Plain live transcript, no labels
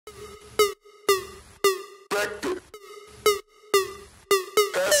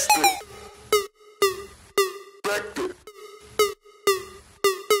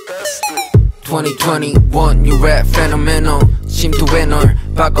2021 new rap phenomenal 심도에 널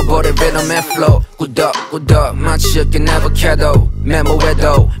바꿔버릴 rhythm and flow 꾸덕꾸덕 마치 엮인 avocado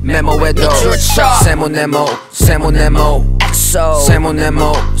메모해도 세모네모 엑소 세모네모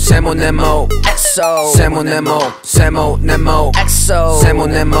엑소 세모네모 엑소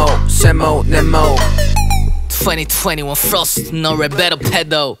세모네모 2021 Frost 너를 배로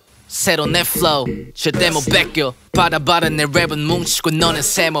패도 새로 내 flow 절대 못 뺏겨 바라바라 내 랩은 뭉치고 너는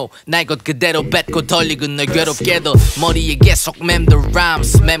세모 날 것 그대로 뱉고 돌리고 널 괴롭게도 머리에 계속 맴돌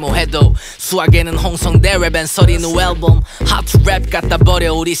rhymes 메모해도 수학에는 홍성대 랩엔 서리는 앨범 How to rap 갖다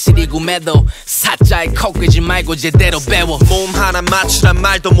버려 우리 CD 구매도 사자에 코 끄지 말고 제대로 배워 몸 하나 맞추란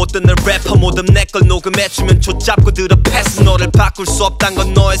말도 못 듣는 래퍼 모든 내 걸 녹음해주면 좆잡고 들어 패스 너를 바꿀 수 없단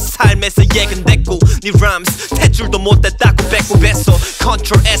건 너의 삶에서 예근됐고 네 rhymes 대줄도 못 댔다고 뺏고 뺐어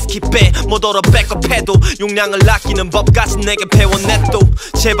Ctrl S 키 빼 못 얼어 백업해도 용량을 아끼는 법까지 내게 배워냈도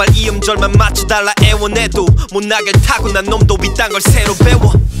제발 이 음절만 맞춰달라 애원해도 못나게 타고난 놈도 이딴 걸 새로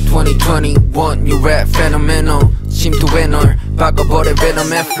배워 2021 new rap phenomenal 심도에 널 바꿔버릴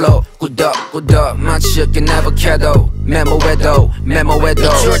rhythm and flow 꾸덕꾸덕 마치 엮인 avocado 메모해도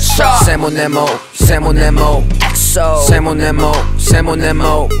세모네모 엑소 세모네모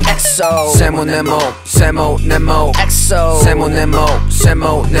엑소 세모네모 엑소 세모네모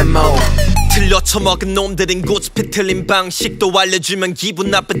틀려 처먹은 놈들인 고집에 틀린 방식도 알려주면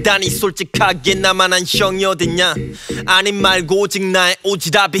기분 나쁘다니 솔직하게 나만한 형이 어딨냐 아님 말고 오직 나의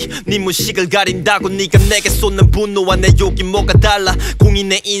오지랖이 네 무식을 가린다고 네가 내게 쏟는 분노와 내 욕이 뭐가 달라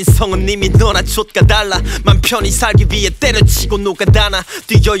공인의 인성은 이미 너나 좆가 달라 맘 편히 살기 위해 때려치고 녹아다나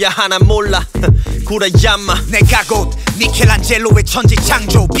뛰어야 하나 몰라 구라야마 내가 곧 미켈란젤로의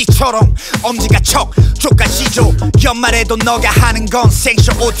천지창조 비처럼 엄지가 척 족가시죠 연말에도 너가 하는 건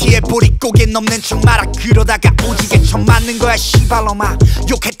생쇼 OT에 보릿고개 넘는 척 말아 그러다가 오지게 척 맞는 거야 시발로마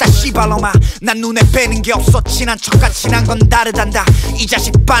욕했다 시발로마 난 눈에 뵈는 게 없어 친한 척과 친한 건 다르단다 이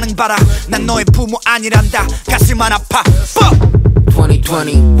자식 반응 봐라 난 너의 부모 아니란다 가슴만 아파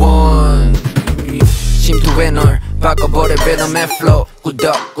 2021 심도에 널 바꿔버릴 rhythm and flow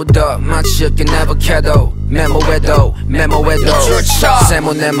꾸덕꾸덕 마치 엮인 avocado 메모해도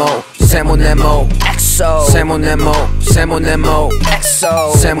세모네모 엑소 세모네모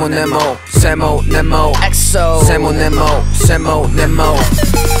엑소 세모네모 엑소 세모네모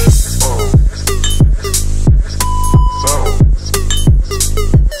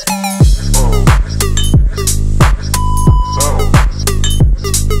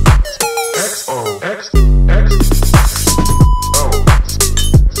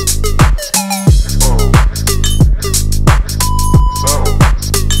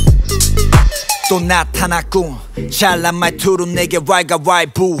또 나타났군 잘난 말투로 내게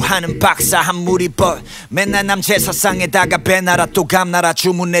왈가왈부 하는 박사 한 무리벌 맨날 남제사상에다가 배나라 또 감나라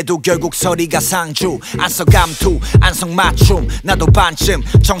주문해도 결국 서리가 상주 안서감투 안성맞춤 나도 반쯤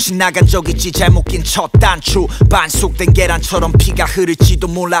정신 나간 적 있지 잘못 낀 첫 단추 반숙된 계란처럼 피가 흐를지도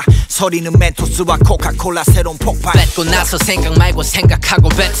몰라 서리는 멘토스와 코카콜라 새로운 폭발 뱉고 나서 생각 말고 생각하고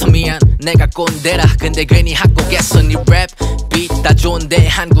뱉어 미안 내가 꼰대라 근데 괜히 학국에서 네 랩 비트 다 좋은데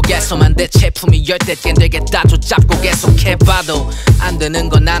한국에서만 내 제품이 열대 깬 되겠다 조잡고 계속해봐도 안 되는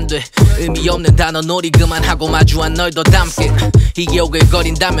건 안 돼 의미 없는 단어 놀이 그만하고 마주한 널 더 닮게 이게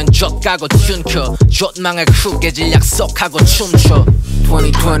오글거린다면 좆가고 튠켜 좆망할 크루 깨질 약속하고 춤춰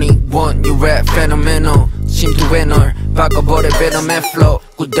 2021 new rap phenomenal 심도에 널 바꿔버릴 rhythm and flow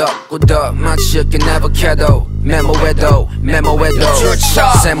꾸덕꾸덕 마치 엮인 avocado 메모해도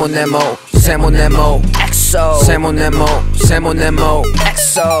세모네모 엑소 세모네모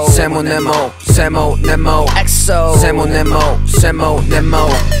엑소 세모네모 엑소 세모네모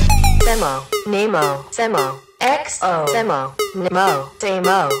Samo, Nemo, Samo, XO, Samo, Nemo,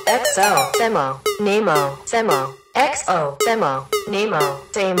 Samo, XO, Samo, Nemo, Samo, XO, Samo, Nemo,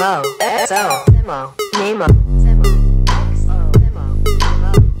 Samo, XO, Samo, Nemo, Samo,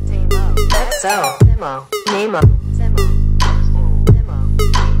 XO, Samo, Nemo, Samo.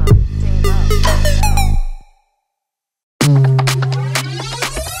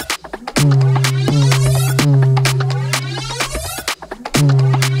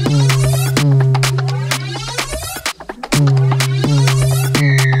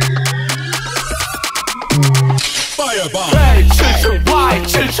 Hey, 77 Y,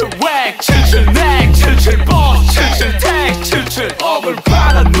 77 Wack, 77 Neck, 77 Boss, 77 Tag, 77 억을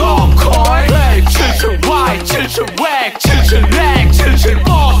받아놓은 coin. Hey, 77 Y, 77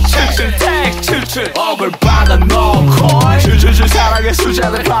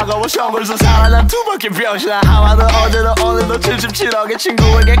 과거와 정글서 살아난 두 바퀴 병신아 하마도 어제도 오늘도 77억의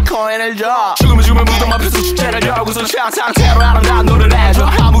친구에게 코인을 줘 죽으면 무덤 앞에서 축제를 열고서 취한 상태로 아름다운 노래를 해줘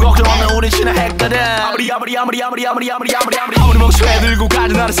아무 걱정 없는 우리 진행했거든 아무리 멍청해 들고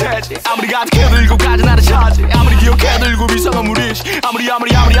가진 나를 세지 아무리 가득해 들고 가진 나를 차지 아무리 기억해 들고 비상한 무리지 아무리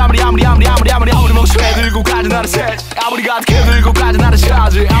멍청해 들고 가진 나를 세지 아무리 가득해 들고 가진 나를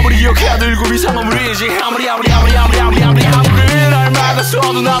차지 아무리 기억해 들고 비상한 무리지 아무리 날마다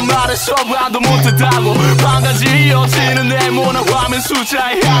써도 난 말했어 봐도 못했다고 반가지 이어지는 네모난 화면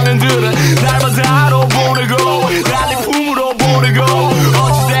숫자의 향연들은 날마다로 보내고 난리품으로 보내고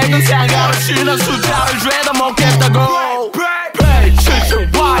어찌됐건 상관없이 난 숫자를 죄다 먹겠다고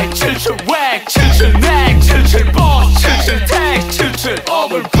 77Y 77웩 77넥 77보스 77택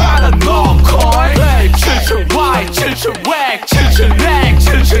 77억을 받아놓고 77Y 77웩 77넥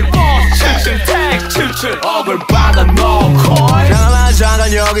 77보스 77택 77억을 받아놓고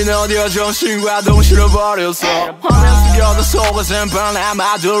잠깐 여긴 어디야 정신과 동시를 버렸어 화면 숙여도 속옷은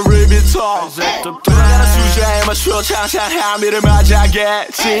뻔함아도 리비터 돌아가는 숫자에 맞춰 창창 함의를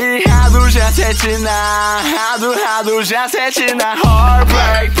맞아겠지 하둘셋 지나 하둘셋 지나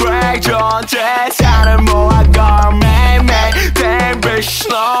Heartbreak break 존재 사는 모아 girl 매일매일 땡백시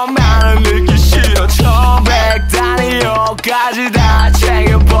너만을 느끼기 싫어 1100단위요까지 다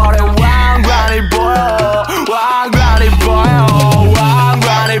챙겨버려 왕관이 보여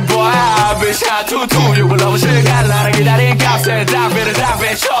비사 투투육을 넘어 시간 나를 기다린 값에 닭배를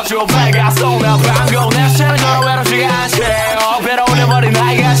쳐줘 배가 쏘나 방금 내 세는 저런 외롭지가 않지 배로 올려버린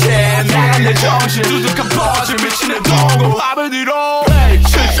나이같이 나간 내 정신 두둑한 퍼즐 미치는 동공 밥을 뒤로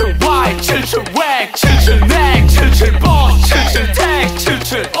 77Y 77웩 77넥 77보스 77택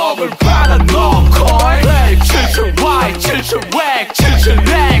 77억을 받아놓고 77Y 77웩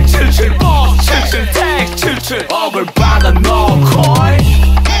 77넥 77보스 77택 77억을 받아놓고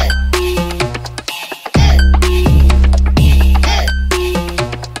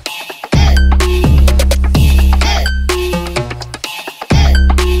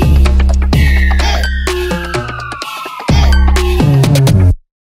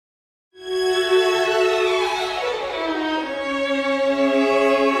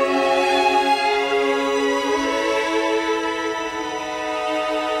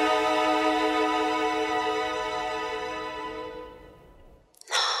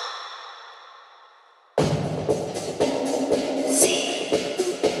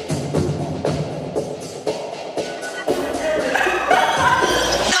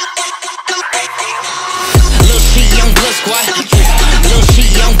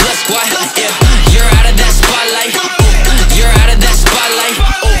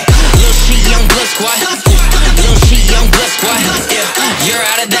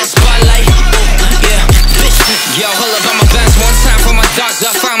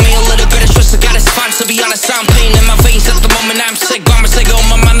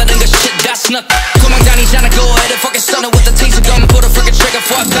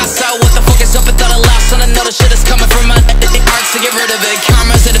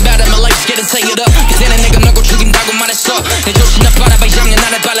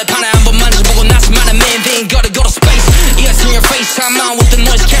Samo with the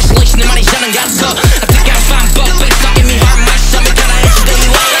noise cancellation in my shot and got so I think I'm fine but bass give me hard my stomach kinda hit you daily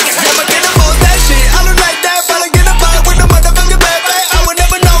like I said I'ma get up on that shit I don't like that but I get up out with the motherfucking bad bad I would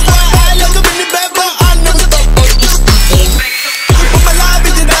never know why I look up in the bad but I know the fuck but my life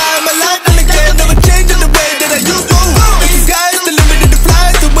is denied my life and again never changing the way that I used to the sky is the limit and the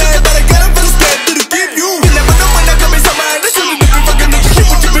fly is the way but I got up for the step to the give you you never know when I come in somewhere and I shouldn't be fucking nigga shit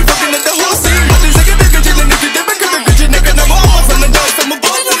what you be fucking at the whole scene I just like a nigga chillin' if you did back up a good shit nigga no more from the door from a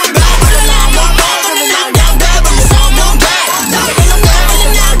boy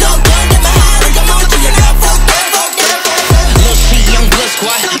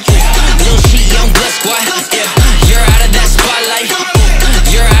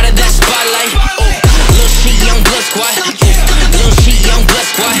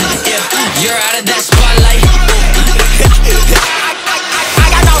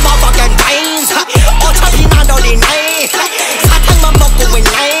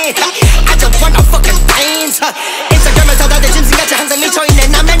인스타그램에서 다들 짐승같이 항상 미쳐있네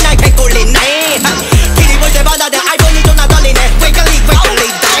나 맨날 개꿀리네 길이 볼 때마다 내 아이폰이 존나 떨리네 quickly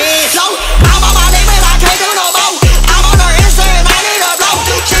dying slow I'm on my name and I can't do no more I'm on her Instagram I need a blow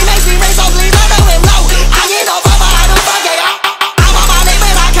she makes me rain so please don't do him low I need no papa I do fuck it I'm on my name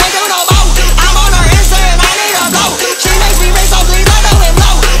and I can't do no more I'm on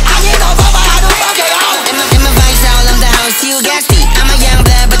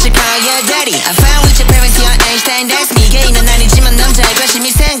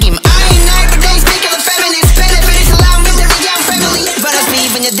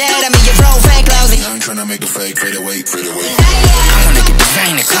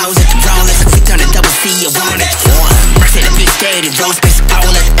Basic power,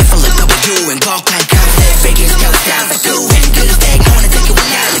 let the F look over you. And Gogh kind concept, biggest girls down for two. And good as day, I wanna take you with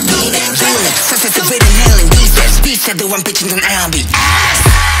Lamborghini. Drilling, success of it, inhaling. These steps, beats that do one pitching on R&B.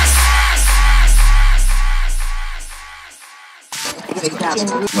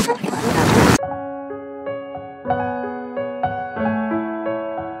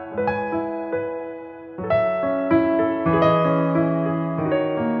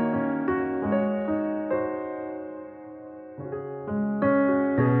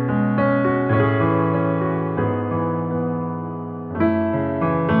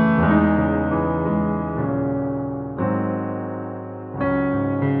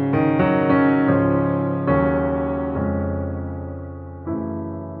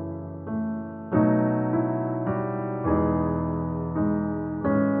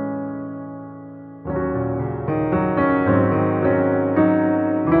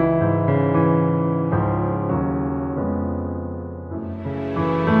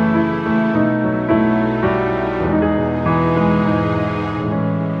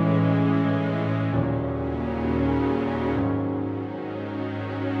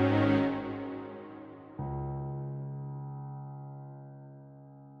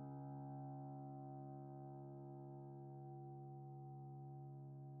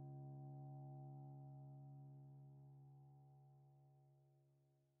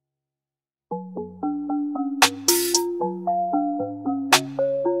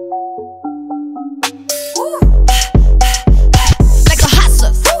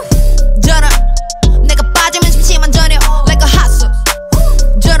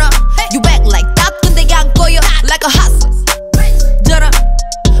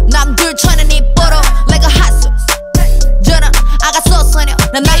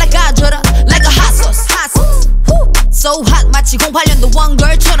 So hot 마치 08년도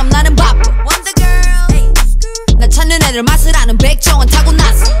원걸처럼 나는 바빠 Wonder girl 나 찾는 애들 맛을 아는 백종원 타고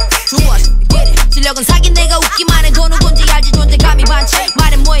났어 좋아 실력은 사긴 내가 웃기만 해도 누군지 알지 존재감이 반치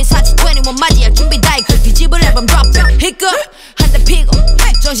말해 뭐해 사치 21 맞이할 준비 다 했고 뒤집을 앨범 drop it 히끗 한대 피고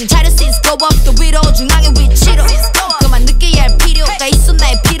정신 차려 시스코 업도 위로 중앙의 위치로 그만 느껴야 할 필요가 있어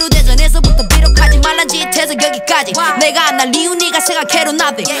나의 피로 대전에서부터 비록하지 말란 짓해서 여기까지 내가 안 날 이유 네가 생각해도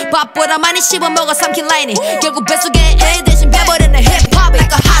nothing 밥보다 많이 씹어먹어 삼킨 라인이 결국 뱃속에 애 대신 배버리는 힙합이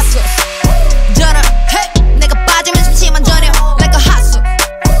like a hot sauce 전화 내가 빠지면 심심한 저녁 like a hot sauce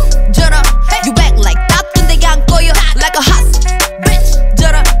전화 you act like that 근데 안 꼬여 like a hot sauce bitch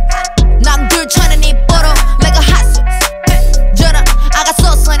전화 남들 쳐는 입버릇 like a hot sauce 전화 I got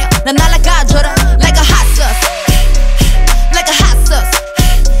sauce on you 난 날아가 줘라 like a hot sauce like a hot sauce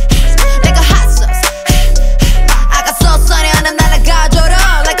like a hot sauce I got sauce on you 난 날아가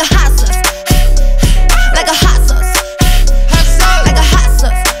줘라 like a hot sauce like a hot sauce like a hot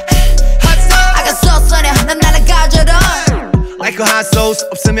sauce I got sauce on you 난 날아가 줘라 Like a hot sauce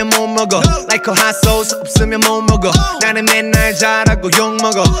없으면 못 먹어 Like a hot sauce 없으면 못 먹어 나는 맨날 잘하고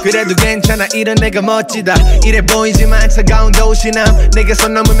욕먹어 그래도 괜찮아 이런 내가 멋지다 이래 보이지만 차가운 도시남 내게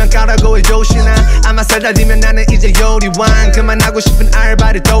손 넘으면 가라고 해 조시나 아마 살다 뒤면 나는 이제 요리왕 그만하고 싶은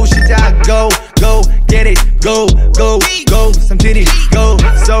알바를 또 시작 Go, go, get it Go, go, go 삼촌이 go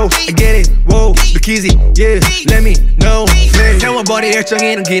So, I get it Whoa, look easy Yeah, let me know 태워버릴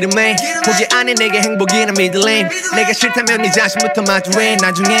열정이란 기름에 포기 안해 내게 행복이란 미들레인 내가 싫다면 네 자신부터 마주해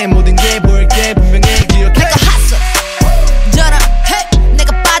나중에 모든 게 보일게 분명해 기억해 like a hot sauce 전화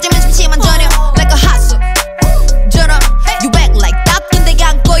내가 빠지면 심심한 저녁 like a hot sauce 전화 you act like that 근데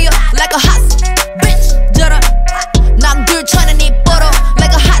안 꼬여 like a hot sauce bitch 전화 남들 쳐는 입버릇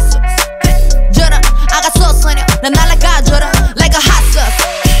like a hot sauce 전화 I got sauce on you 난 날아가 줘라 like a hot sauce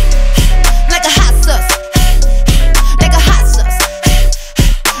like a hot sauce like a hot sauce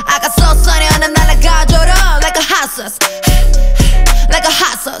I got sauce on you 난 날아가 줘라 like a hot sauce like a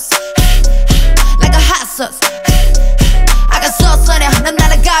hot sauce like a hot sauce I got sauce on you 난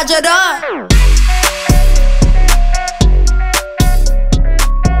날아가 줘라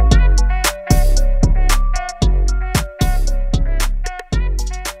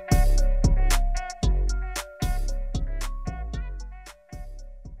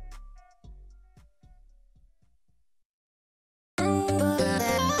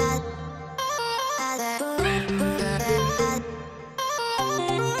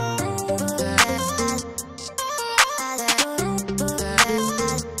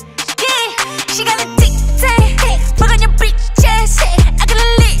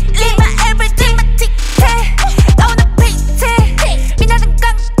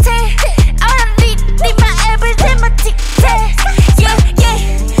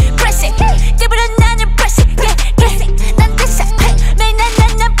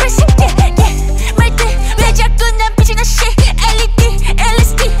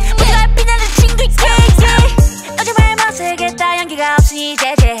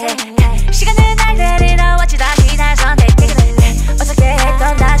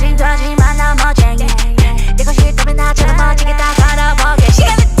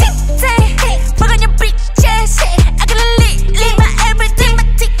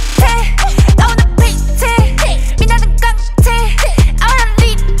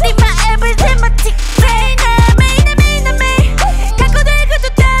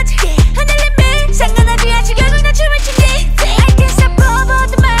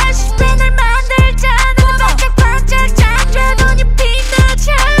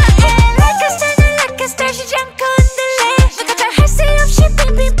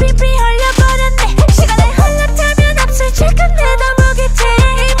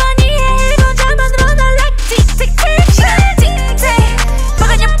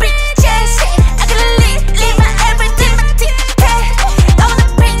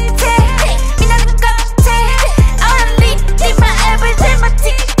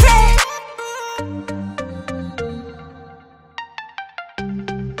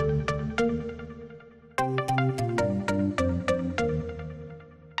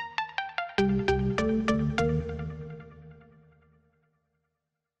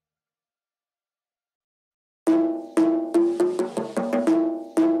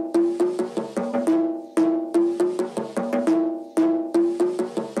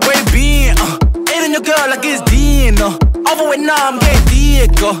your girl like it's dinner. Overweight now I'm getting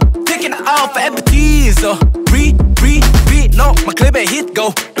thicker. Taking it off for appetizer. Read, no, my clip ain't hit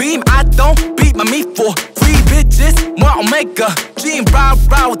go. Beam, I don't beat my meat for free bitches. More Omega, Gene Brown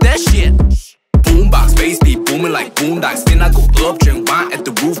with that shit. Boombox, bass beat booming like boondocks. Then I go up, drink wine at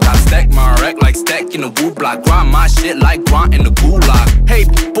the rooftop. Stack my rack like stack in a wood block. Grind my shit like grind in the gulag. Hey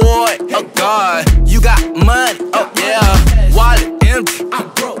boy, oh god, you got money, oh yeah. Wallet empty, I'm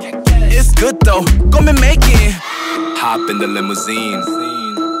broke. It's good though, gonna be making. Hop in the limousine,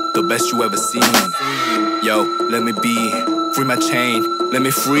 the best you ever seen. Yo, let me be, free my chain, let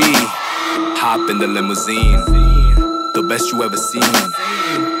me free. Hop in the limousine, the best you ever seen.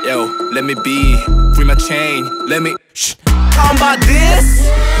 Yo, let me be, free my chain, let me talking about this,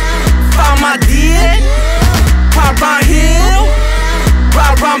 find my dick, pop round hill,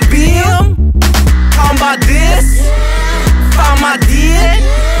 ride round beam. Talking about this, find my dick,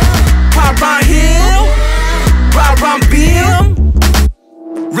 pop round hill, ride round beam.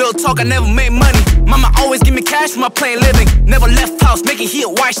 Real talk, I never made money. Mama always give me cash for my plain living. Never left house, making hit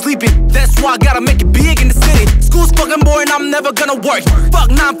while sleeping. That's why I gotta make it big in the city. School's fucking boring, I'm never gonna work. Fuck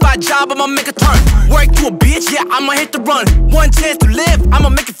 9-5 job, I'ma make a turn. Work to a bitch, yeah, I'ma hit the run. One chance to live, I'ma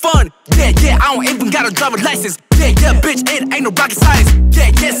make it fun. Yeah, I don't even gotta drive a license. Yeah, bitch, it ain't no rocket science.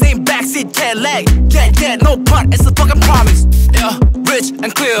 Yeah, same backseat, Cadillac. Yeah, no pun, it's a fucking promise. Yeah, rich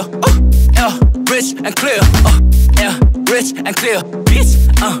and clear. Yeah, rich and clear. Yeah, rich and clear. Bitch,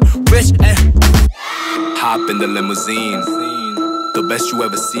 rich and hop in the limousine, the best you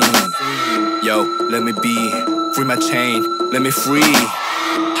ever seen. Yo, let me be, free my chain, let me free.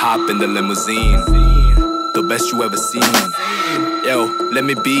 Hop in the limousine, the best you ever seen. Yo, let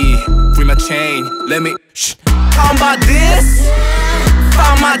me be, free my chain, let me talking about this,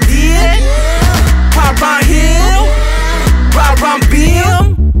 find my dick, pop round hill, ride round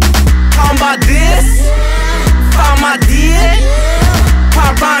beam. Talking about this, find my dick,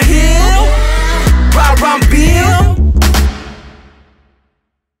 pop round hill, ride round beam.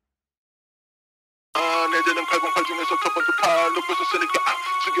 내재는 808 중에서 첫 번째 팔 높여서 쓰니까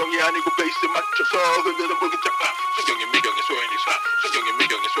수경이 아니고 베이스에 맞춰서 흔드는 볼기짝 수경이 미경이 소연이 쏴 수경이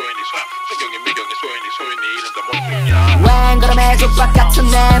미경이 소연이 쏴 수경이 미경이 소연이 이런 거 못쓰냐 웬 그럼에 족박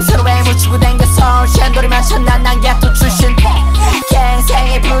같은 냄새로 왜 묻히고 댕겨서 쉔돌이만 천난 난게또 출신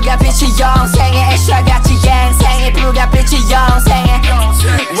갱생의 불가빛이 영생의 애쉬와같이 갱생의 불가빛이 영생의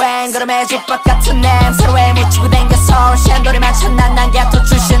웬 그럼에 족박 같은 냄새로 왜 묻히고 댕겨서 쉔돌이만 천난 난게또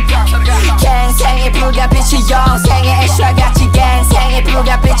출신 갱생의 불가빛이 영생의 애쉬와같이 갱생의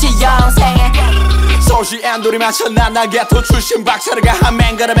불가빛이 영생의 소시 앤돌이만 천난 난게또 출신 박사르가 한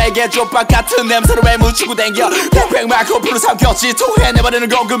맹그럼에게 족박 같은 냄새로 왜 묻히고 댕겨 팽팽 마코 풀을 삼켰지 토해내버리는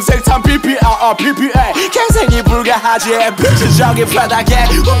건 금색탄 PPA 갱생이 불가하지 비추적인 바닥에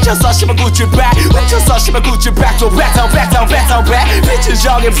훔쳐서 심은 구찌백 훔쳐서 심은 구찌백 또 백다운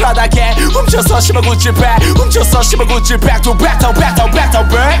비추적인 바닥에 훔쳐서 심은 구찌백 훔쳐서 심은 구찌백 또 백다운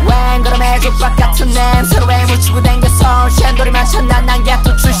웬 그럼에 족박 같은 냄새로 왜 묻히고 댕겨서 쉔돌이만 천난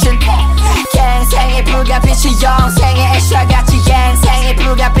난게또 출신 갱생의 불가빛이 영생의 애쉬와같이 갱생의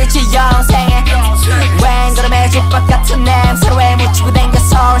불가빛이 영생의 웬 그럼에 족박 같은 냄새로 왜 묻히고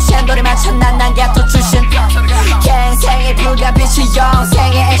댕겨서 쉔돌이만 천난 난게또 출신 갱생의 불가빛이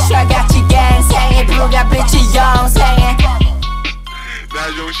영생의 애쉬와같이 갱생의 불가빛이 영생의 날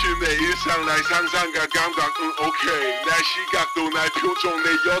중심의 일상 나의 상상과 감각 오케이 날 시각도 날 표정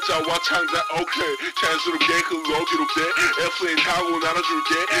내 여자와 창작 오케이 자연스럽게 흘러 기록돼 Flane 타고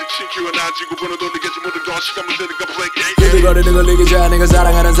나눠줄게 신기와 나지고 번호 돌리겠지 모든 건 시간 문제니까 play game 두들거리는 걸 이기자 내가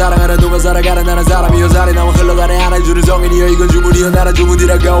사랑하는 누가 살아가는 나는 사람이여 살이 나와 흘러가네 하나의 줄은 정인이여 이건 주문이여 나는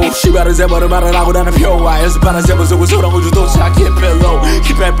주문이라고 시발은 세 번을 말을 하고 나는 평화 연습하는 세번 속을 소랑 우주 도착 Keep it low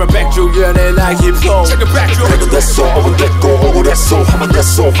Keep it perfect 중견에 날 keep flow Check it back 그래도 됐어 오면 됐고 오고 됐어 하면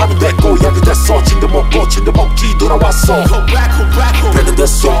됐어 하면 됐고 여기 됐어 침도 먹고 침도 먹기 돌아왔어 그래도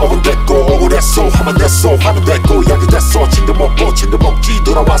됐어 오면 됐고 오고 됐어 하면 됐어 하면 됐고 여기 됐어 침도 먹고 침도 먹기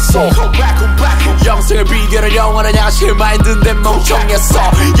돌아왔어 영생의 비결은 영원한 양심 마인드인데 멍청했어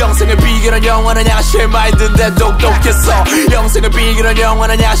영생의 비결은 영원한 양심 마인드인데 똑똑했어 영생의 비결은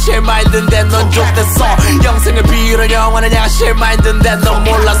영원한 양심 마인드인데 넌 족됐어 영생의 비결은 영원한 양심 마인드인데 넌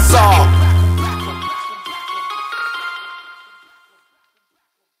몰랐어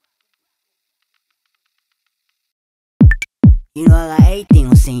You know I got everything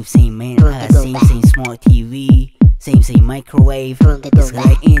on same man. I got same smart TV, same microwave. It's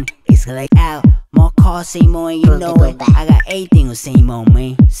like in, it's like out. More cars, same old, you know it. I got everything on same old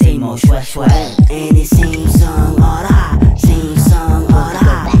man, same old swag. And it's same song all the high, same song all the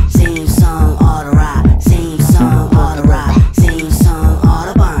high, same song all the ride, same song all the ride, same song all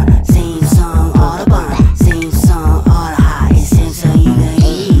the bond, same song all the bond.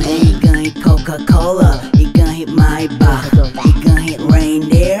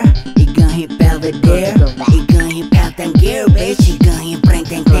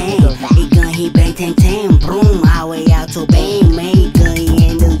 탱탱 브룸 하웨이 Autobahn 메이커이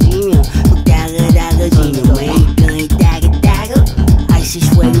엔더지면 흑다그 다그지면 메이커이 따그 따그 icy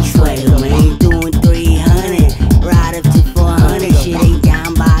sweaty sweater man doing 300 right up to 400 shit ain't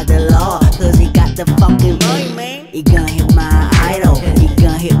down by the law cause he got the fucking money man he gon' hit my idol he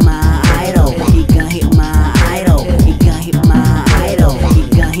gon' hit my idol he gon' hit my idol he gon' hit my idol he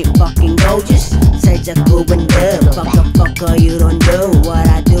gon' hit fucking gorgeous 살짝 굽은 듯 fucker you don't do what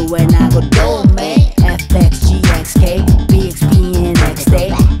I do when I go do man FX GXK BXP and XD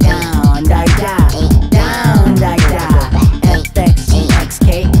down die die down die die FX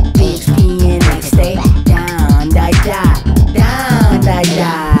GXK BXP and XD down die die down die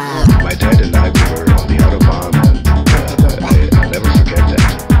die My dad and I were on the Autobahn and I'll never forget that.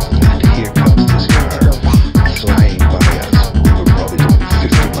 And here comes this car flying by us. We were probably doing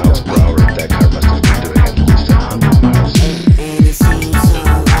 50 miles per hour. That car must have been doing at least 100 miles. And it seems so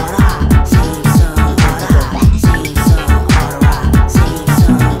alright, seems so alright, seems so alright, seems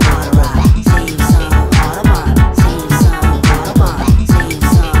so alright, seems so Autobahn, seems so Autobahn, seems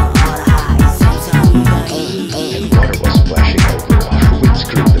so alright, seems so And water was splashing over our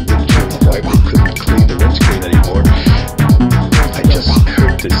windscreen. The windshield wiper couldn't clean the windscreen anymore. I just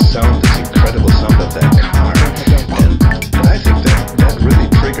heard this sound, this incredible sound of that car, and I think that really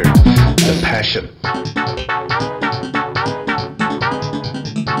triggered the passion.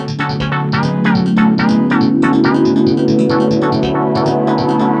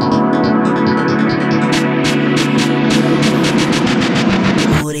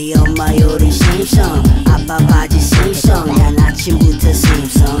 우리 엄마 요리 심성 아빠 바지 심성 난 아침부터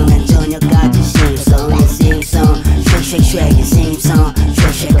심성 난 저녁까지 심성 난 심성 쉑쉑쉑이 심성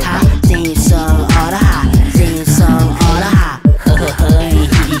쉑쉑하 심성 어라하 심성 어라하 허허허이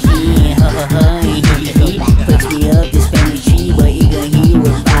히히히 허허허이 히히히 Puts me up this family tree but he gon' hit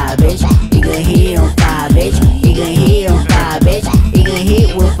with 5 bitch he gon' hit on 5 bitch he gon' hit on 5 bitch he gon'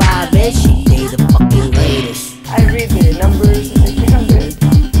 hit with 5 bitch they the fucking greatest I read the numbers 300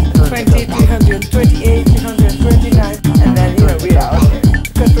 20, 328, 329 and then read out there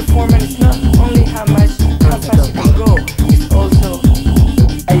because performance is not only how fast you can go it's also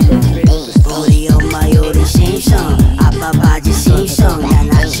are you going to be able to stop 우리 엄마 요리 심성 아빠 바지 심성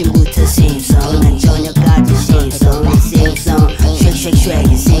난 아침부터 심성 난 저녁까지 심성 난 심성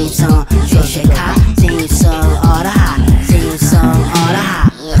쉑쉑쉑이 심성 쉑쉑하 심성 어라하 심성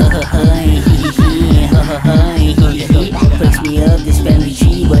어라하 허허허이 히히히 허허허이 히히히 Puts me up this family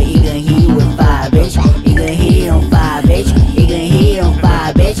tree but he gon' hit with 5 bitch he gon' hit on 5 bitch he gon' hit on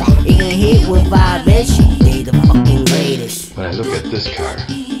 5 bitch he gon' hit with 5 bitch they the fucking greatest When I look at this car,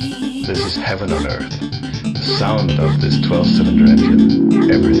 this is heaven on earth. The sound of this 12-cylinder engine,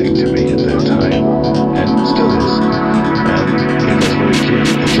 everything to me at that time, and still is. And it was very clear,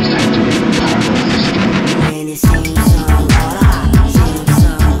 it just had to be part of the story. And it seems so alright, seems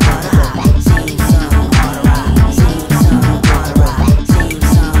so alright, seems so alright, seems so alright, seems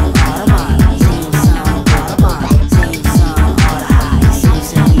so Autobahn, seems so Autobahn, seems so alright, seems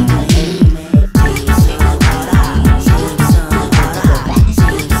so you can hear me, seems so alright, seems so alright,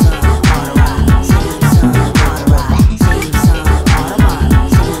 seems so alright, seems so alright,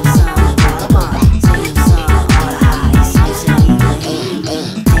 seems so Autobahn, seems so Autobahn, seems so alright, seems so you can hear me,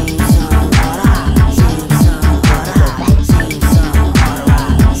 seems so alright, seems so alright, seems so alright,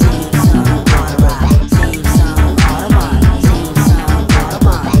 seems so alright, seems so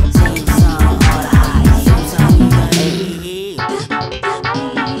Autobahn, seems so alright, seems so you can hear me.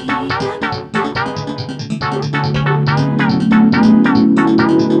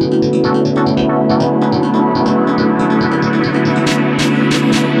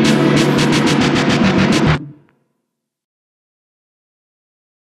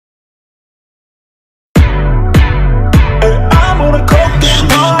 I'm on a cocaine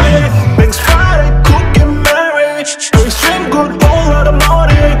party. Thanks Friday, cooking Mary. Extreme good, whole lot of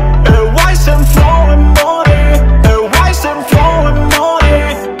money. Wise and flowing money. Wise and flowing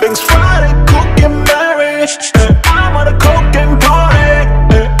money. Thanks Friday, cooking Mary. I'm on a cocaine party.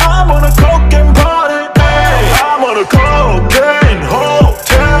 I'm on a cocaine party. I'm on a cocaine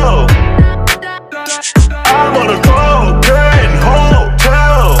hotel. I'm on a cocaine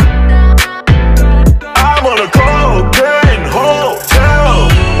hotel. I'm on a cocaine hotel.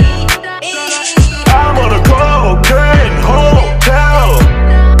 I'm on a cocaine hotel.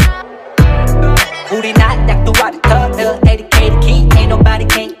 우리 낙낙도 와부터 너 educated key ain't nobody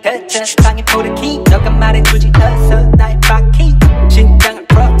can touch us 방에 포를 key 너가 말해주지 어서 나의 바퀴 심장을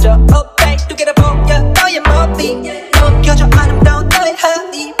풀어줘 oh babe 두개를 보여 너의 머리 벗겨줘 아름다운 너의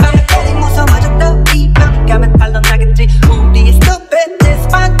허리 밤에 때리 무서워졌다 이 밤 가면 알던 나겠지 우리의 stupidness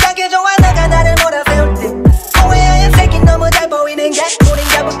반짝여 좋아 너가 나를 몰아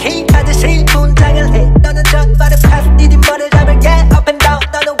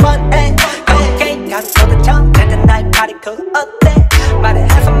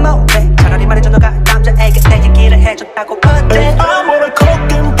말해서 뭐해 차라리 말해줘 너가 남자에게 내 얘기를 해줬다고 어때 I'm on a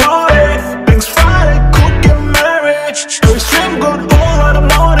cooking party Things Friday cooking marriage Extreme good whole lot of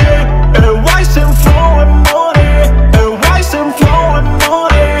money And rice and flowing money And rice and flowing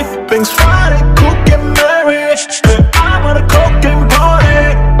money Things Friday cooking marriage I'm on a cooking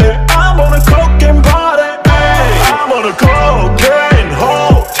party I'm on a cooking party I'm on a cocaine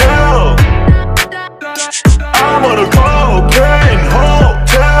hotel I'm on a cocaine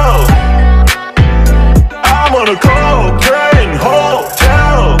hotel I'm on a cocaine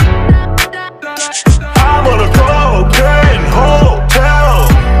hotel I'm on a cocaine hotel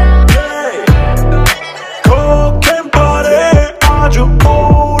Cocaine party 아주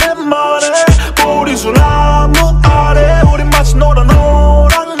오랜만에 보리수 나무 아래 우리 마치 노란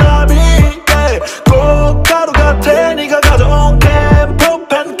나비 꽃가루 같아 네가 가져온 캠프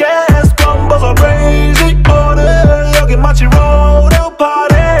팬가스 검버섯 crazy 오늘 여기 마치 rodeo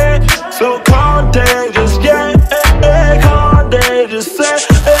party So contagious yeah contagious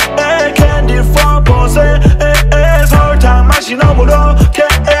candy from Pose 설탕 맛이 너무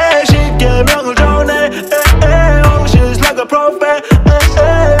독해 쉽게 명을 전해 Oh she's like a prophet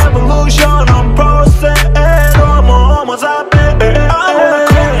Evolution on process 너무 사배 I'm on a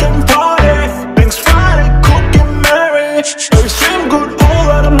cooking party Things Friday cooking marriage Extreme good whole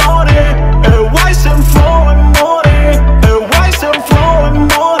lot of money And rice and flowing money And rice and flowing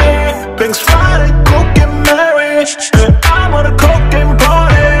money Things Friday cooking marriage I'm on a cooking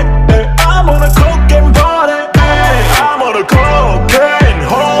party I'm on a cooking party I'm on a cocaine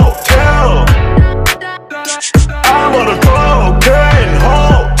hotel I'm on a cocaine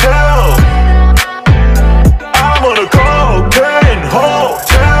hotel I'm on a cocaine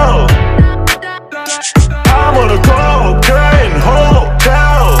hotel I'm on a cocaine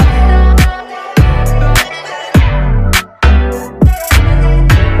hotel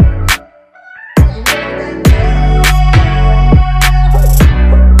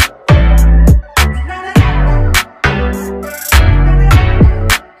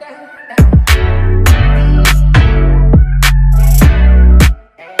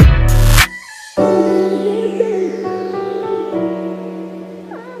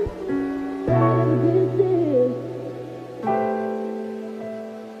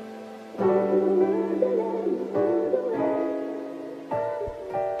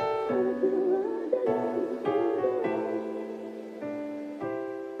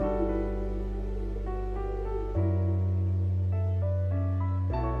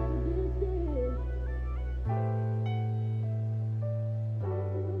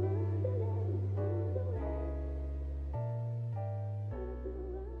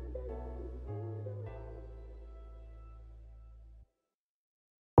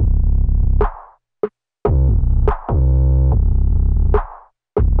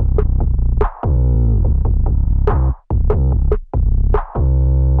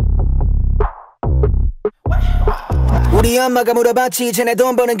우리 엄마가 물어봤지 쟤네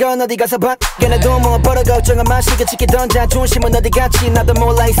돈 버는 건 어디 가서 봐 걔네 돈 못 벌어 걱정은 마 시계치키던 자존심은 어디 갔지 나도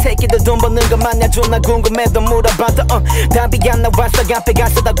몰라 이 새끼들 돈 버는 것 마냥 존나 궁금해도 물어봐도 답이 안 나왔어 앞에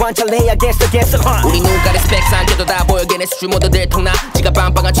가서 다 관찰해야겠어 우리 눈가에 스펙스 안 돼도 다 보여 걔네 수준 모두 들통나 지가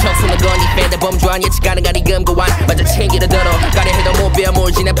빵빵한 척 쏘는 건이 팬들 범주한 예측 가능한 이 금고안 맞아 챙기를 들어 가려 해도 못 배워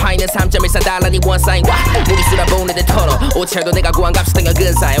몰지네 파이는 3.14달러니 원사인과 무리수라 보는 데 털어 옷차도 내가 구한 값을 등여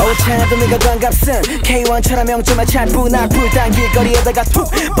근사해 옷차도 내가 구한 값은 K1처럼 명점에 찰뿐나 불단 길거리에다가 툭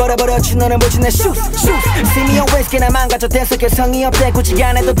버려버려치 너는 뭐지 내 슈스 See me always 걔나 망가져 대서 개성이 없대 굳이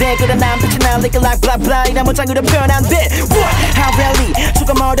안 해도 돼 그래 난 빛이 날리게 like blah blah 이런 못장으로 표현 안 돼 What? Hardrally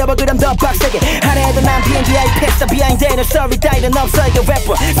조금 어려워 그럼 더 빡세게 하려 해도 난 PNDI 패스 비하인드는 sorry 따위는 없어 이게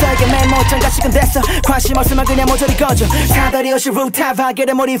래퍼 설계 메모 정가식은 됐어 관심 없으면 그냥 모조리 꺼져 사다리 옷이 루탑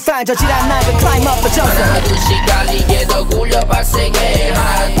하게를 몰입한 저지란 나를 climb up the 졌어 하나 둘씩 갈리게 더 굴려 발생해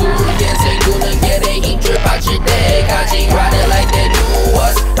하나 둘 겐생 도는 게내 힘줄 빠질 때까지 Riding like they knew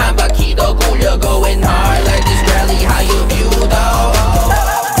us 한 바퀴 더 굴려 going hard like this rally how you view though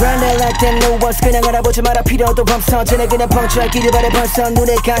Running like they knew us 그냥 알아보지 마라 필요도 없어 쟤네 그냥 펑쳐하기를 바래 벌써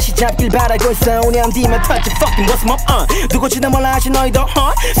눈에 가시 잡길 바라고 있어 5년 뒤면 touch the fucking what's up 누구지도 몰라 아직 너희도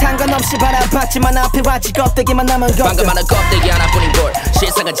상관없이 바라봤지만 앞에 왔지 껍데기만 남은 것들 방금 하는 껍데기 하나뿐인 걸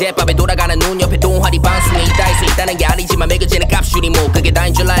실상은 제밥에 돌아가는 눈 옆에 동화리 방송에 있다 할 수 있다는 게 아니지만 매겨지는 값줄이 뭐 그게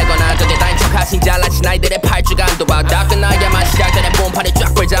다인 줄 알거나 그게 다인 척 가신 잘라진 아이들의 팔주간도 봐. 다 끝나야만 시작되는 본판에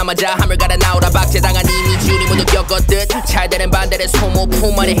쫙 걸자마자 함을 갈아 나오라 박제당한 이미지우리 모두 겪었듯 잘되는 반대의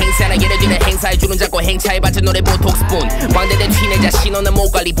소모품 아래 행사나 예를 들어 행사해주는 자꾸 행차에 바친 노래 보톡스푼 왕대대 튀내자 신호는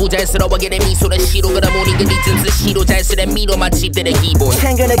못관리 부자연스러워게 미소는 시로 그럼 우리 그 리듬스 시로 잘스레 미로 맛집들의 기본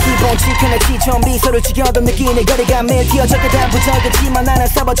생각의 기본 지켜내 지쳐온 미소를 지겨도 느끼는 거리감에 튀어져가 다 부정했지만 나는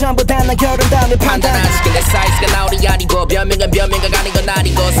서버 전부 다 난 결혼 다음에 판단 아직은 내 사이즈가 나오리 아니고 변명은 변명가 가는 건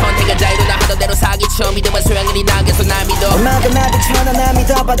아니고 선택은 자유로 나 하던 대로 사기 처음 믿으면 소양이니 나 계속 날 믿어 엄마가 나도 천원 나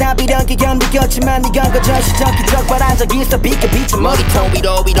믿어 바다 비령기 견디겼지만 네가 그 전시적 기적 바란 적 있어 비켜비쳐 머리통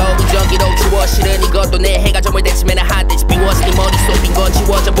위로 위전기로 주워 실은 이것도 내 해가 점을 대치면 핫대지 비워서 네 머릿속 빈 건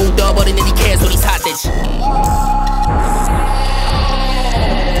지워져 뭉떠버리는 이 개소리 삿대지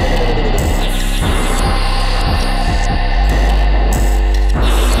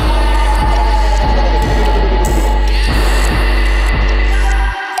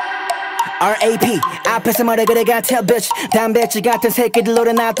RAP 앞에서 말해 그래 tell bitch 담배치 같은 새끼들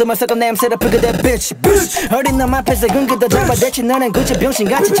노래 놔두면 썩은 냄새를 풀게 bitch 어린 놈 앞에서 근기도 잡아대치 너는 굳이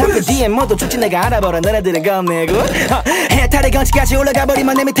병신같이 잡혀 뒤에 모두 죽지 내가 알아보라 너네들은 겁내고 해탈의 경치까지 올라가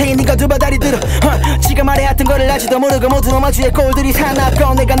버리면 내 밑에 있는 거 두 바다리 들어 지가 말해 하던 거를 알지도 모르고 모두 너마주의 꼴들이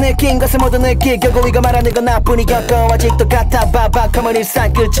사납고 내가 느낀 것을 모두 느끼 결국 이거 말하는 건 나뿐이 겪어 아직도 같아 봐봐 커먼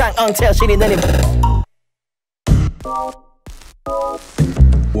일상 끝장 Untell 신이 너님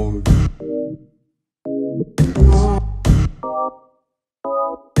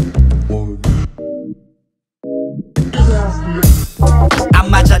안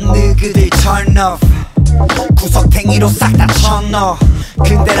맞아 너그들 turn off 구석탱이로 싹 다 쳐넣어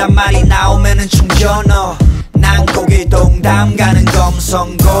근데란 말이 나오면은 충전어 난 고개 동담 가는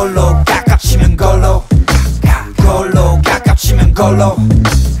검성골로 깎아치면 걸로 골로 깎아치면 걸로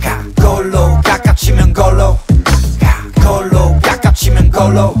골로 깎아치면 걸로 골로 깎아치면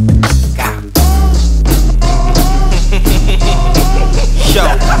걸로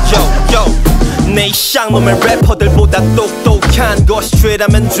내 쌍놈의 래퍼들보다 똑똑한 것이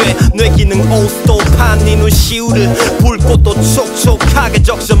죄라면 죄 뇌기능 오스토판 네 눈시울을 불꽃도 촉촉하게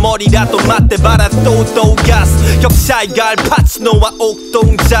적셔 머리라도 맞대봐라 또 가스 격차의 갈파치노와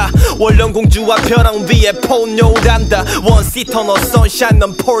옥동자 원령공주와 벼랑 위에 포뇨란다 원시터 너 선샤인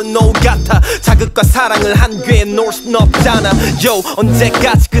넌 포르노 같아 자극과 사랑을 한 괴에 놓을 순 없잖아 요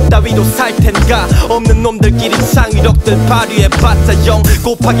언제까지 그따위로 살 텐가 없는 놈들끼리 창의력들 발휘해봤자 0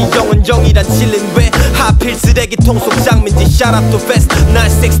 곱하기 0은 0이란 진리는 왜 하필 쓰레기통 속 장민지 Shout out to Vest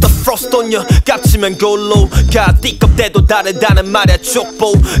 96 the frost on you 깝치면 골로가 띠껍대도 다르다는 말야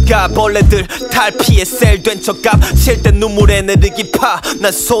족보가 벌레들 탈피에 셀된 척 깝칠 때 눈물에 내르기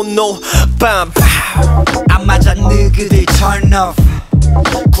파난 손노 빰 안 맞아 너그들 turn off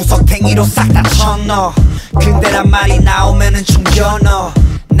구석탱이로 싹 다 쳐넣어 근데란 말이 나오면은 충전어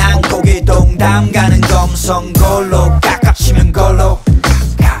난 고개 동담 가는 검성골로 깎아치면 걸로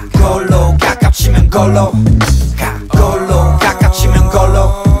골로 깎아치면 걸로 골로 깎아치면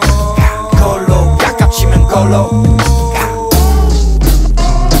걸로 골로 깎아치면 걸로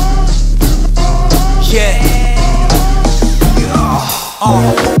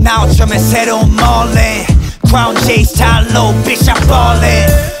나 어쩌면 새로운 멀리 크라운 제이 스타일로 빅샷 벌린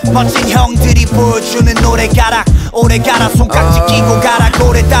멋진 형들이 보여주는 노래가락 오래가라 손깍지 끼고 가라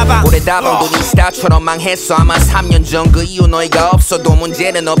고래다방 고래다방도 네 스타처럼 망했어 아마 3년 전 그 이후 너희가 없어도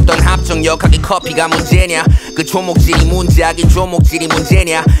문제는 없던 합정역하게 커피가 문제냐 그 조목질이 문제하긴 조목질이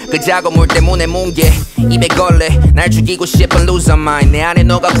문제냐 그 작업물 때문에 뭉개 입에 걸레 날 죽이고 싶은 loser mind 내 안에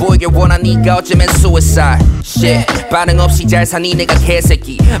너가 보이길 원한 네가 어쩌면 suicide shit 반응 없이 잘 사니 내가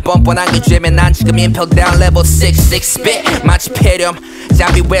개새끼 뻔뻔한 게 죄면 난 지금 impel down level 6 spit 마치 폐렴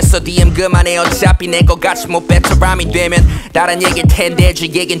잠비 왜써 DM 그만해 어차피 내 것 같이 못 베테랑이 되면 다른 얘기일 텐데 주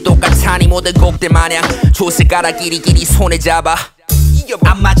얘긴 똑같아니 모든 곡들 마냥 조색가락 끼리끼리 손에 잡아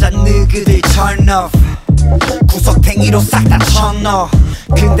안 맞아 너그들 turn off 구석탱이로 싹 다 쳐넣어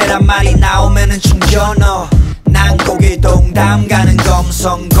근데란 말이 나오면은 충전어 난 고개 동담 가는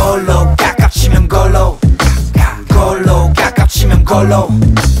검성골로 깎아치면 걸로 골로 깎아치면 걸로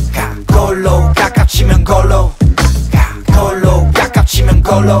골로 깎아치면 걸로 골로 깎아치면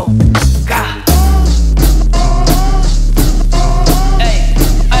걸로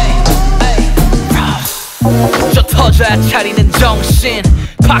저 터져야 차리는 정신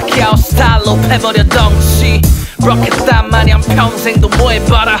파키아오 스타일로 패버려 덩치 로켓단 마냥 평생도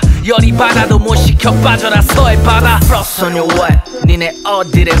뭐해봐라 열이 받아도 못 식혀 빠져라 서해봐라 Frost on your way 니네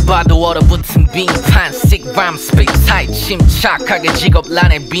어디를 봐도 얼어붙은 빈칸 Sick rhyme speak tight 침착하게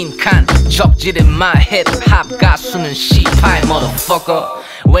직업란에 빈칸 적지른 my hip hop 가수는 C5 motherfucker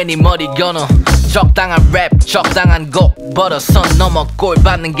왜 네 머리 겨눠 적당한 랩 적당한 곡 벌어 선 넘어 골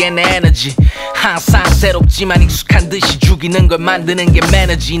받는 게 내 에너지 항상 새롭지만 익숙한 듯이 죽이는 걸 만드는 게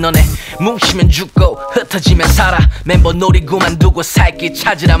매너지 너네 뭉치면 죽고 흩어지면 살아 멤버 노리고만 두고 살 길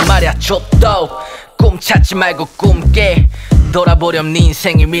찾으란 말이야 좆도 꿈 찾지 말고 꿈깨 돌아보렴 네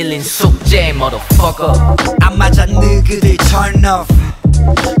인생이 밀린 숙제 motherfucker 안 맞아 너희들 turn off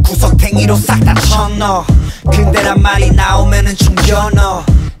구석탱이로 싹 다 쳐넣어 근데란 말이 나오면은 충겨넣어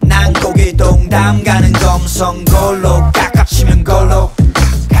난 고개 동담 가는 검성 걸로 깎아치면 걸로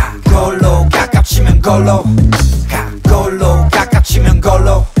걸로 깎아치면 걸로 걸로 깎아치면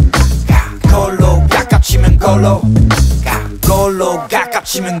걸로 걸로 깎아치면 걸로 걸로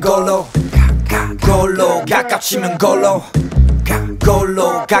깎아치면 걸로 걸로 깎아치면 걸로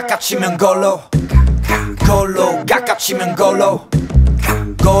걸로 깎아치면 걸로 걸로 깎아치면 걸로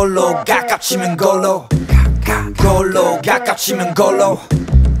걸로 깎아치면 걸로 걸로 깎아치면 걸로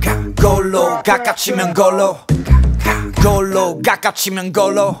걸로 깎아치면 걸로 걸로 깎아치면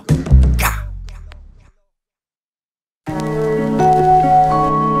걸로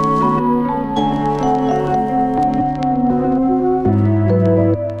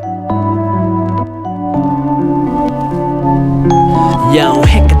Yo,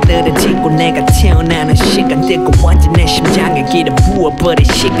 해가 떨어지고 내가 태어나는 시간 뜨거워지 내 심장에 기를 부어버린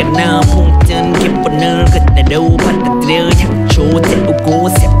시간 넌 붕뜬 기분을 그대로 받아들여 향초 태우고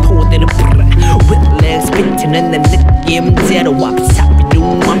세포들을 불어 With legs 비트는 내 느낌대로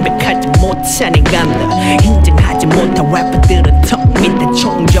와비사비룸 완벽하지 못한 인간들 인정하지 못한 래퍼들은 턱 밑에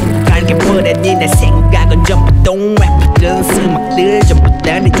총 전부 갈겨버려 니네 생각은 전부 똥 래퍼들은 스막들 전부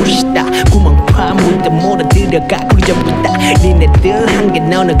다 내 주시다 구멍 파 묻어 몰아들여가 우리 전부 다 니네들 한 게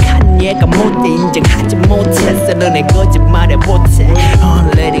너는 한 얘가 못해 인정하지 못했어 너네 거짓말해 못해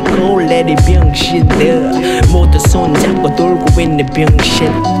Let it go let it 병신들 모두 손잡고 돌고 있는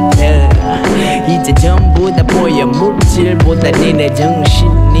병신들 이제 전부 다 보여 물질보다 니네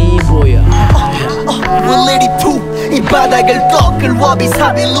정신이 보여 We'll let it do 이 바닥을 꺾을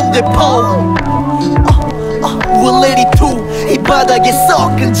와비사비룸 대포 We'll let it do 이 바닥에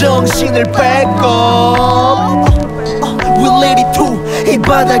썩은 정신을 뺏고 We'll let it do 이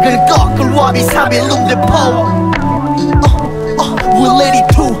바닥을 꺾을 와비사비룸 대포 We'll let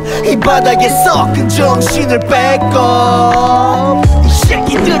it do 이 바닥에 썩은 정신을 뺏고 이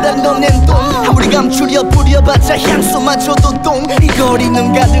새끼들아 너넨 똥 아무리 감추려 뿌려봤자 향수만 줘도 똥 이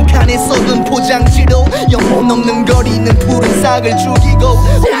거리는 가득 안에 썩은 포장지로 영혼 없는 거리는 푸른 싹을 죽이고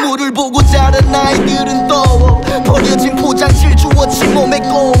오물을 보고 자란 아이들은 또 버려진 포장지를 주웠지 몸에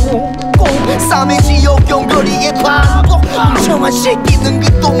꽁 싸매지 역경거리에 바보 멍청한 새끼는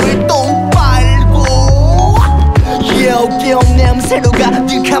그 똥을 똥 빨고 냄새로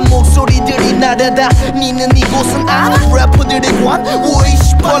가득한 목소리들이 날아다 니는 이곳은 알아 래퍼들의 관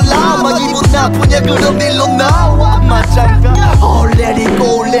오이씨 빨라 막 기분 나쁘냐 그럼 일로 나와 맞짱가 let it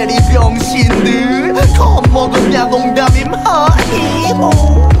go let it 병신들 겁먹었냐 농담임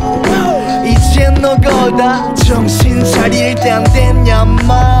하이호 이제 너가 다 정신 차릴 때 안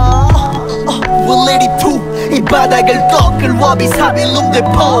됐냐마 We'll let it do 이 바닥을 꺾을 와비사비룸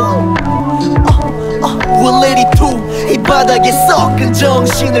대포 We'll let it do 이 바닥에 썩은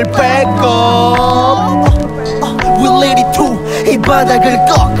정신을 뺏고 We'll let it do 이 바닥을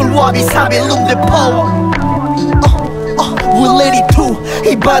꺾을 와비사비룸 대포 We'll let it do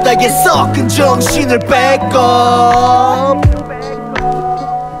이 바닥에 썩은 정신을 뺏고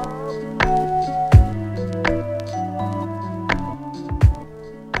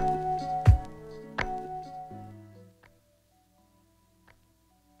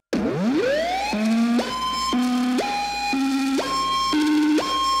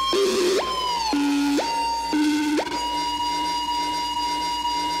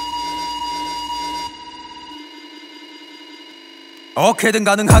어떻게든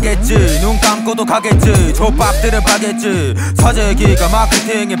가능하겠지 눈 감고도 가겠지 족밥들은 파겠지 사재기가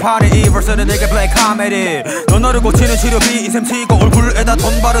마케팅의 판에 이 verse는 내게 블랙 카메리 너 너를 고치는 치료비 인셈 치고 얼굴에다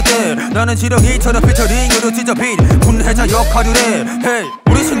돈 바르대 나는 지렁이처럼 피처링으로 찢어 빛 분해자 역할을 해 hey.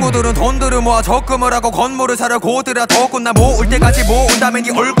 우리 친구들은 돈들을 모아 적금을 하고 건물을 사려 고들아 더군 나 모을 때까지 모은 다음에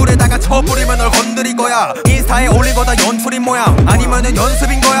네 얼굴에다가 쳐부리면 널 건드릴 거야 인스타에 올린 거 다 연출인 모양 아니면은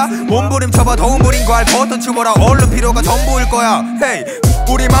연습인 거야 몸부림쳐봐 더운 물인 거 알 버튼 치워라 얼른 필요가 전부일 거야 hey.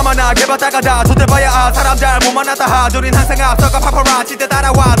 우리 맘하나 개봤다가 다 좆대봐야 사람 잘 못 만났다 하조린 항상 앞서가 파파라치 때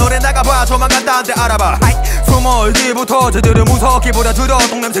따라와 노래 나가봐 조만간 딴데 알아봐 숨어 여기부터 저들은 무섭기보다 들어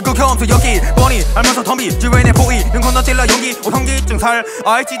똥냄새 극혐수 여기 뻔히 알면서 덤비 지웬에 보이는 건너찔러 연기 현기증 살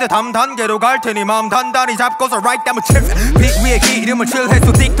알지대 담 단계로 갈 테니 마음 단단히 잡고서 right down 칠 빛 위에 기름을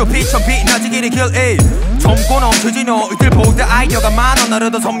칠해서 띡도 빛천 빛나지기를 길 젊고 넘치지 너희들 보다 아이디어가 많아 나를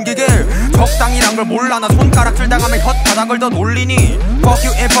더 섬기길 적당이란 걸 몰라 나 손가락질 당하면 혓바닥을 더 놀리니 Fuck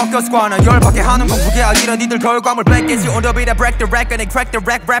you and fuck your squad는 열받게 하는 건 그게 아니라 니들 결과물 뺏겠지 On the beat I break the record and crack the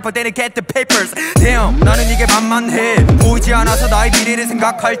rap rapper then I get the papers Damn 나는 이게 만만해 보이지 않아서 나의 미래를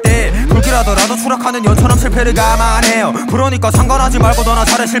생각할 때 불길하더라도 추락하는 연처럼 실패를 감안해요 그러니까 상관하지 말고 너나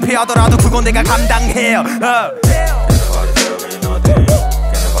잘해 실패하더라도 그건 내가 감당해요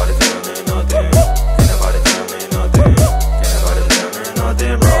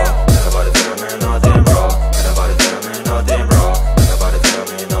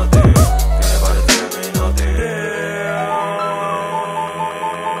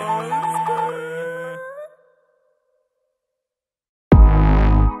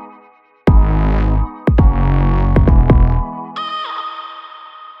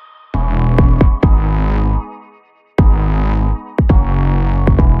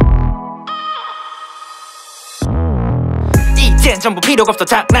전부 필요가 없어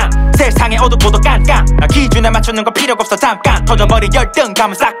장난 세상의 어둡고도 깜깜 나 기준에 맞추는 거 필요가 없어 잠깐 터져버린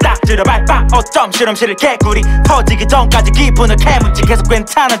열등감은 싹 다 줄여밟아 어쩜 실험실을 개구리 터지기 전까지 기분을 캐묻지 계속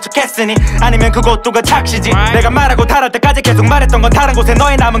괜찮은 척 했으니 아니면 그것도가 착시지 내가 말하고 달할 때까지 계속 말했던 건 다른 곳에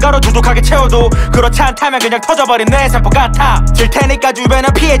너의 남은 거로 두둑하게 채워도 그렇지 않다면 그냥 터져버린 뇌 세포 같아 질 테니까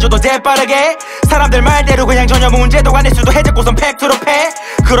주변은 피해줘도 재빠르게 사람들 말대로 그냥 전혀 문제도 아닐 수도 해적고선 팩트로 패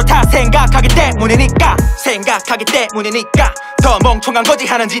그렇다 생각하기 때문이니까 더 멍청한 거지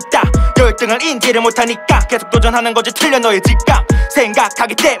하는 짓다 열등을 인지를 못하니까 계속 도전하는 거지 틀려 너의 직감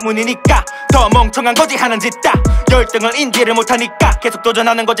생각하기 때문이니까 더 멍청한 거지 하는 짓다 열등을 인지를 못하니까 계속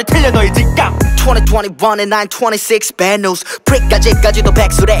도전하는 거지 틀려 너의 직감 2021 and 926 bad news prick 아직까지도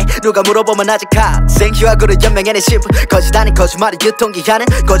백수래 누가 물어보면 아직 생휴학으로 연명해낸 신분 거짓 아닌 거짓말이 유통기한은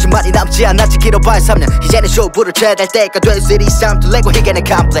거짓말이 남지 않았지 길어봐야 3년 이제는 쇼부를 죄될 때가 됐으니 삶도 레고 희게는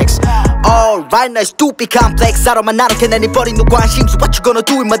컴플렉스 Alright 너 stupid complex 사로만 나눠 내 버린 누구 관심수 What you gonna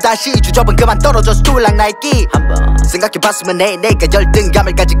do with my 다시 주접은 그만 떨어져 stool like Nike 한번 생각해봤으면 해 내가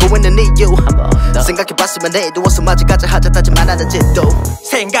열등감을 가지고 있는 이유 한번 생각해봤으면 해 누워서 맞이까지 하자다지만 하는 짓도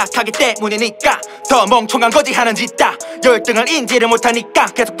생각하기 때문이니까 더 멍청한 거지 하는 짓다 열등을 인지를 못하니까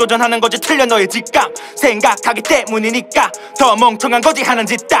계속 도전하는 거지 틀려 너의 직감 생각하기 때문이니까 더 멍청한 거지 하는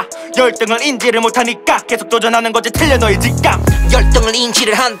짓다 열등을 인지를 못하니까 계속 도전하는 거지 틀려 너의 직감 열등을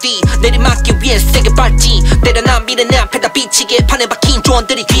인지를 한 뒤 내리막기 위해 세게 밟지 때려난 미래 내 앞에다 비치게 판에 박힌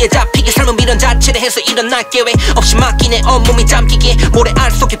조언들이 귀에 잡히게 삶은 미련 자체를 해서 일어날 계획 없이 맡기네 온몸이 잠기게 모래알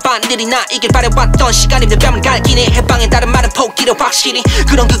속에 반들이 나 이길 바래왔던 시간이 내 뺨을 갈기네 해방에 다른 말은 포기를 확실히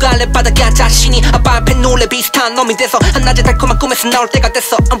그런 그 갈래바닥에 자신이 아빠 앞에 놀래 비슷한 놈이 돼서 한낮에 달콤한 꿈에서 나올 때가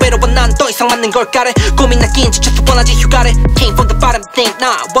됐어 안 외로워 난 더 이상 맞는 걸까래 고민 낚인 지쳐서 뻔하지 휴가래 Came from the bottom think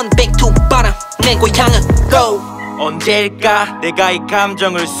not one back to bottom 내 고향은 go 언제일까 내가 이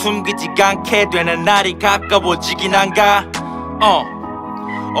감정을 숨기지 않게 되는 날이 가까워지긴 한가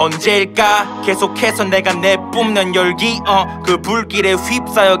언제일까 계속해서 내가 내뿜는 열기 그 불길에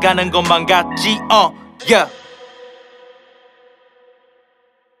휩싸여가는 것만 같지 yeah